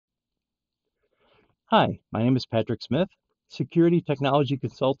Hi, my name is Patrick Smith, Security Technology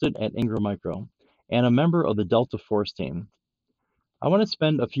Consultant at Ingram and a member of the Delta Force team. I want to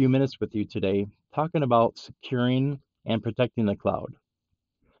spend a few minutes with you today talking about securing and protecting the cloud.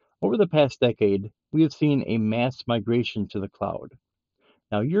 Over the past decade, we have seen a mass migration to the cloud.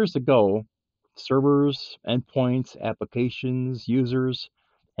 Now, years ago, servers, endpoints, applications, users,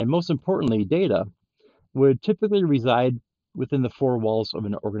 and most importantly, data would typically reside within the four walls of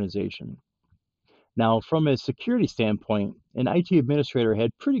an organization. Now, from a security standpoint, an IT administrator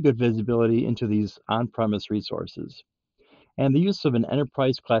had pretty good visibility into these on premise resources, and the use of an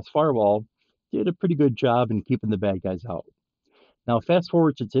enterprise class firewall did a pretty good job in keeping the bad guys out. Now, fast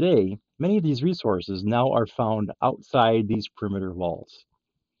forward to today, many of these resources now are found outside these perimeter walls.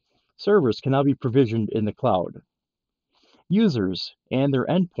 Servers can now be provisioned in the cloud. Users and their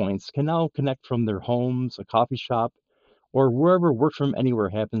endpoints can now connect from their homes, a coffee shop, or wherever work from anywhere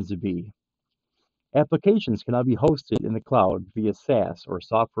happens to be. Applications can now be hosted in the cloud via SaaS or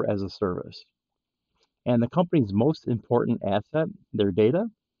software as a service. And the company's most important asset, their data,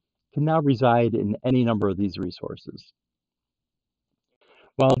 can now reside in any number of these resources.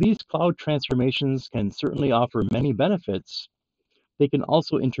 While these cloud transformations can certainly offer many benefits, they can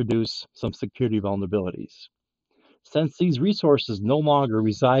also introduce some security vulnerabilities. Since these resources no longer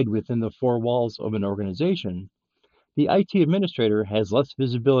reside within the four walls of an organization, the IT administrator has less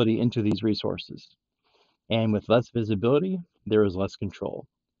visibility into these resources. And with less visibility, there is less control.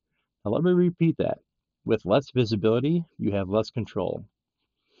 Now, let me repeat that. With less visibility, you have less control.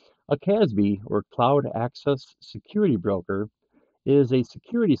 A CASB, or Cloud Access Security Broker, is a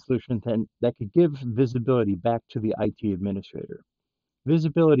security solution that could give visibility back to the IT administrator.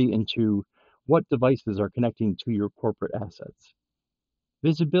 Visibility into what devices are connecting to your corporate assets.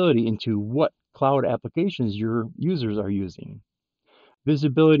 Visibility into what cloud applications your users are using.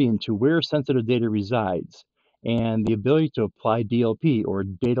 Visibility into where sensitive data resides, and the ability to apply DLP or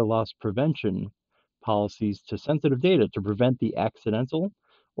data loss prevention policies to sensitive data to prevent the accidental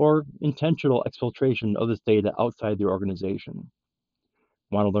or intentional exfiltration of this data outside the organization.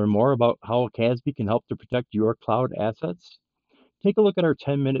 Want to learn more about how a CASB can help to protect your cloud assets? Take a look at our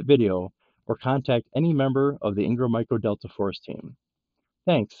 10-minute video or contact any member of the Ingram Micro Delta Force team.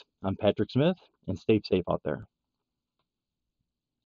 Thanks. I'm Patrick Smith, and stay safe out there.